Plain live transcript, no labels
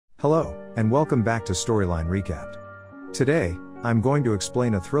Hello, and welcome back to Storyline Recapped. Today, I'm going to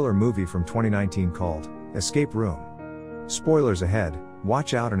explain a thriller movie from 2019 called Escape Room. Spoilers ahead,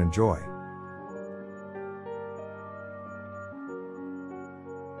 watch out and enjoy.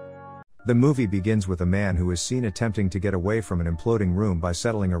 The movie begins with a man who is seen attempting to get away from an imploding room by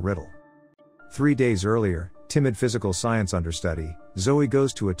settling a riddle. 3 days earlier, timid physical science understudy, Zoe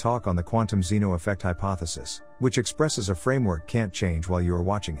goes to a talk on the quantum Zeno effect hypothesis, which expresses a framework can't change while you are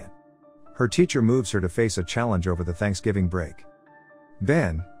watching it. Her teacher moves her to face a challenge over the Thanksgiving break.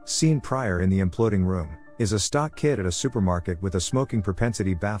 Ben, seen prior in the imploding room, is a stock kid at a supermarket with a smoking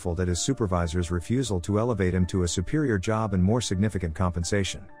propensity, baffled at his supervisor's refusal to elevate him to a superior job and more significant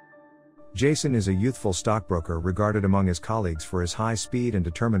compensation. Jason is a youthful stockbroker regarded among his colleagues for his high speed and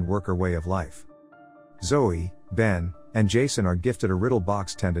determined worker way of life. Zoe, Ben, and Jason are gifted a riddle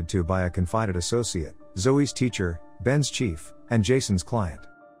box tended to by a confided associate, Zoe's teacher, Ben's chief, and Jason's client.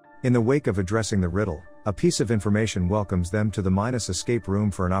 In the wake of addressing the riddle, a piece of information welcomes them to the escape room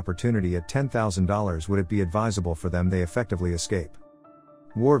for an opportunity at $10,000. Would it be advisable for them they effectively escape?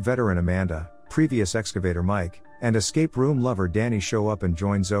 War veteran Amanda, previous excavator Mike, and escape room lover Danny show up and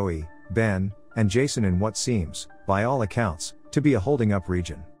join Zoe, Ben, and Jason in what seems, by all accounts, to be a holding up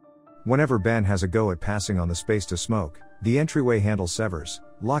region. Whenever Ben has a go at passing on the space to smoke, the entryway handle severs,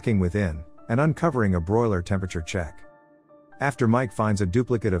 locking within, and uncovering a broiler temperature check. After Mike finds a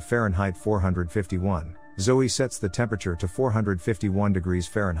duplicate of Fahrenheit 451, Zoe sets the temperature to 451 degrees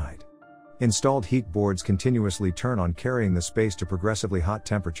Fahrenheit. Installed heat boards continuously turn on, carrying the space to progressively hot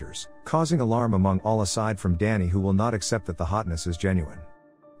temperatures, causing alarm among all aside from Danny, who will not accept that the hotness is genuine.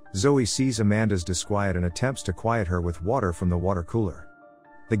 Zoe sees Amanda's disquiet and attempts to quiet her with water from the water cooler.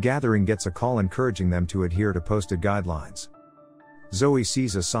 The gathering gets a call encouraging them to adhere to posted guidelines. Zoe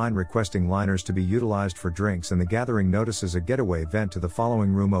sees a sign requesting liners to be utilized for drinks, and the gathering notices a getaway vent to the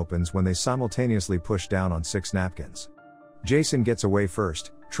following room opens when they simultaneously push down on 6 napkins. Jason gets away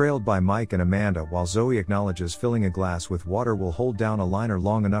first, trailed by Mike and Amanda, while Zoe acknowledges filling a glass with water will hold down a liner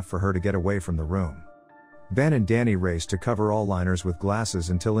long enough for her to get away from the room. Ben and Danny race to cover all liners with glasses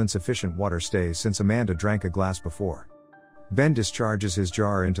until insufficient water stays, since Amanda drank a glass before. Ben discharges his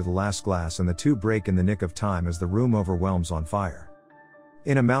jar into the last glass and the two break in the nick of time as the room overwhelms on fire.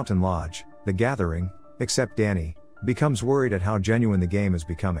 In a mountain lodge, the gathering, except Danny, becomes worried at how genuine the game is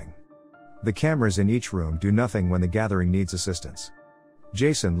becoming. The cameras in each room do nothing when the gathering needs assistance.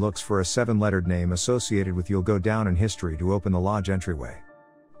 Jason looks for a 7-lettered name associated with "You'll Go Down in History" to open the lodge entryway.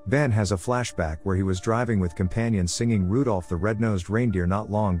 Ben has a flashback where he was driving with companions singing Rudolph the Red-Nosed Reindeer not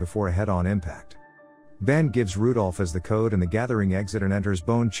long before a head-on impact. Ben gives Rudolph as the code, and the gathering exit and enters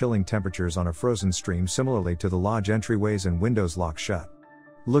bone-chilling temperatures on a frozen stream similarly to the lodge entryways and windows locked shut.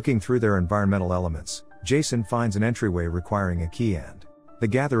 Looking through their environmental elements, Jason finds an entryway requiring a key, and the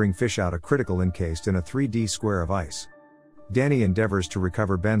gathering fish out a critical encased in a 3D square of ice. Danny endeavors to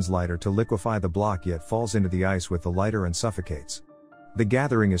recover Ben's lighter to liquefy the block, yet falls into the ice with the lighter and suffocates. The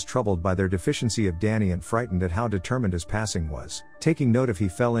gathering is troubled by their deficiency of Danny and frightened at how determined his passing was, taking note if he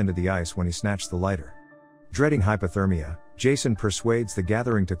fell into the ice when he snatched the lighter. Dreading hypothermia, Jason persuades the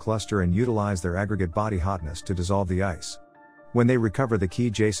gathering to cluster and utilize their aggregate body hotness to dissolve the ice. When they recover the key,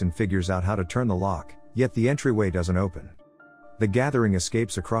 Jason figures out how to turn the lock, yet the entryway doesn't open. The gathering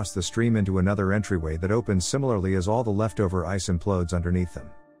escapes across the stream into another entryway that opens similarly as all the leftover ice implodes underneath them.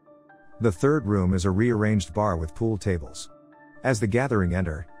 The third room is a rearranged bar with pool tables. As the gathering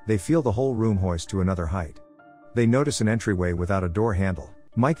enter, they feel the whole room hoist to another height. They notice an entryway without a door handle.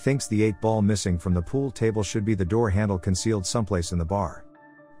 Mike thinks the 8-ball missing from the pool table should be the door handle concealed someplace in the bar.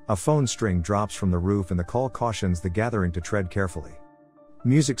 A phone string drops from the roof and the call cautions the gathering to tread carefully.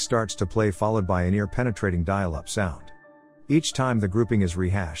 Music starts to play, followed by an ear-penetrating dial-up sound. Each time the grouping is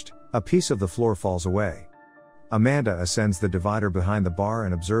rehashed, a piece of the floor falls away. Amanda ascends the divider behind the bar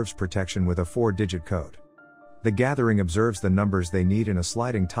and observes protection with a 4-digit code. The gathering observes the numbers they need in a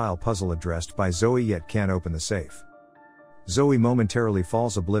sliding tile puzzle addressed by Zoe, yet can't open the safe. Zoe momentarily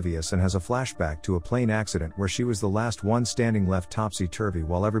falls oblivious and has a flashback to a plane accident where she was the last one standing, left topsy-turvy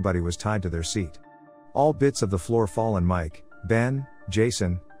while everybody was tied to their seat. All bits of the floor fall and Mike, Ben,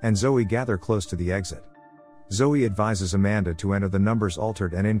 Jason, and Zoe gather close to the exit. Zoe advises Amanda to enter the numbers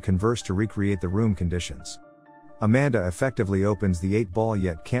altered and in converse to recreate the room conditions. Amanda effectively opens the 8-ball,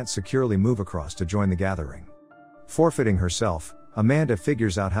 yet can't securely move across to join the gathering. Forfeiting herself, Amanda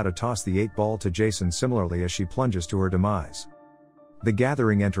figures out how to toss the 8-ball to Jason similarly as she plunges to her demise. The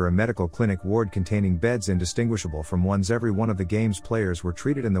gathering enter a medical clinic ward containing beds indistinguishable from ones every one of the game's players were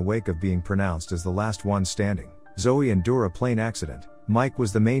treated in the wake of being pronounced as the last one standing. Zoe endure a plane accident. Mike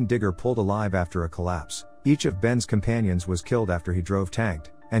was the main digger pulled alive after a collapse. Each of Ben's companions was killed after he drove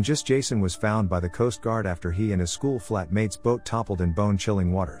tanked, And just Jason was found by the Coast Guard after he and his school flatmate's boat toppled in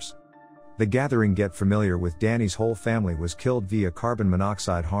bone-chilling waters. The gathering Get Familiar with Danny's whole family was killed via carbon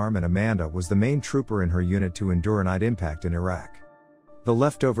monoxide harm, and Amanda was the main trooper in her unit to endure an IED impact in Iraq. The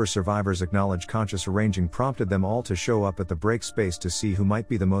leftover survivors' acknowledged conscious arranging prompted them all to show up at the break space to see who might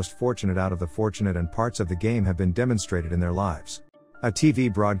be the most fortunate out of the fortunate, and parts of the game have been demonstrated in their lives. A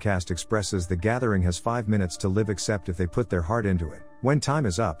TV broadcast expresses the gathering has 5 minutes to live except if they put their heart into it. When time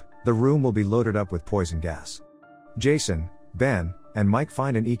is up, the room will be loaded up with poison gas. Jason, Ben, and Mike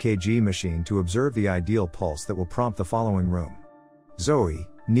find an EKG machine to observe the ideal pulse that will prompt the following room. Zoe,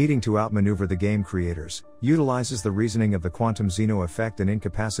 needing to outmaneuver the game creators, utilizes the reasoning of the quantum Zeno effect and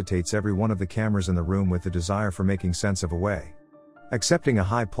incapacitates every one of the cameras in the room with the desire for making sense of a way. Accepting a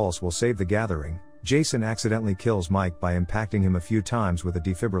high pulse will save the gathering, Jason accidentally kills Mike by impacting him a few times with a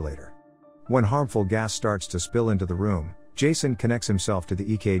defibrillator. When harmful gas starts to spill into the room, Jason connects himself to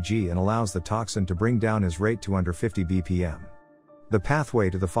the EKG and allows the toxin to bring down his rate to under 50 BPM. The pathway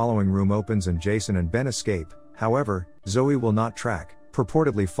to the following room opens and Jason and Ben escape. However, Zoe will not track,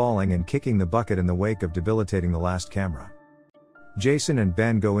 purportedly falling and kicking the bucket in the wake of debilitating the last camera. Jason and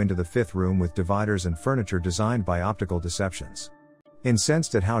Ben go into the fifth room with dividers and furniture designed by optical deceptions.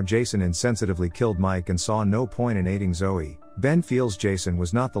 Incensed at how Jason insensitively killed Mike and saw no point in aiding Zoe, Ben feels Jason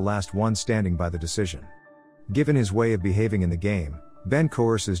was not the last one standing by the decision. Given his way of behaving in the game, Ben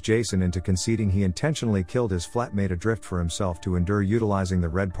coerces Jason into conceding he intentionally killed his flatmate adrift for himself to endure utilizing the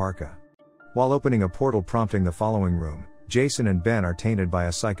red parka. While opening a portal prompting the following room, Jason and Ben are tainted by a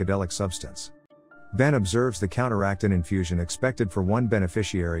psychedelic substance. Ben observes the counteractin infusion expected for one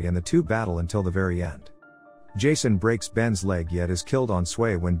beneficiary and the two battle until the very end. Jason breaks Ben's leg yet is killed on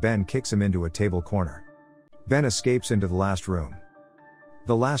sway when Ben kicks him into a table corner. Ben escapes into the last room.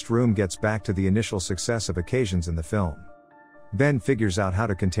 The last room gets back to the initial success of occasions in the film. Ben figures out how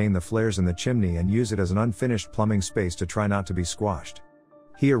to contain the flares in the chimney and use it as an unfinished plumbing space to try not to be squashed.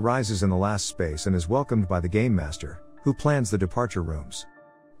 He arises in the last space and is welcomed by the Game Master, who plans the departure rooms.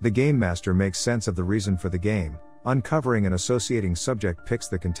 The Game Master makes sense of the reason for the game, uncovering and associating subject picks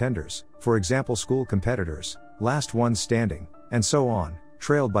the contenders, for example school competitors, last ones standing, and so on,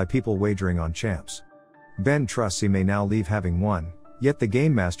 trailed by people wagering on champs. Ben trusts he may now leave having won, yet the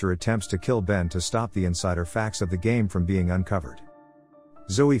Game Master attempts to kill Ben to stop the insider facts of the game from being uncovered.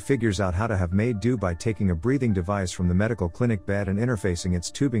 Zoe figures out how to have made do by taking a breathing device from the medical clinic bed and interfacing its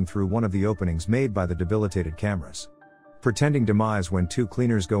tubing through one of the openings made by the debilitated cameras. Pretending demise when two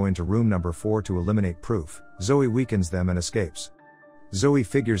cleaners go into room number 4 to eliminate proof, Zoe weakens them and escapes. Zoe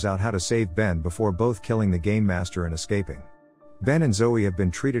figures out how to save Ben before both killing the Game Master and escaping. Ben and Zoe have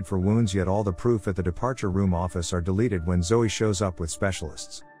been treated for wounds, yet all the proof at the departure room office are deleted when Zoe shows up with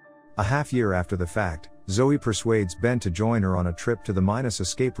specialists. A half year after the fact, Zoe persuades Ben to join her on a trip to the Minus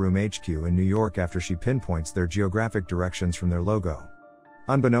Escape Room HQ in New York after she pinpoints their geographic directions from their logo.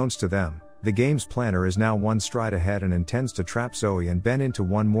 Unbeknownst to them, the game's planner is now one stride ahead and intends to trap Zoe and Ben into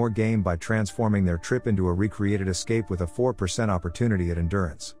one more game by transforming their trip into a recreated escape with a 4% opportunity at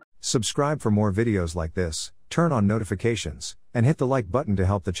endurance. Subscribe for more videos like this, turn on notifications, and hit the like button to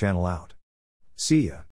help the channel out. See ya.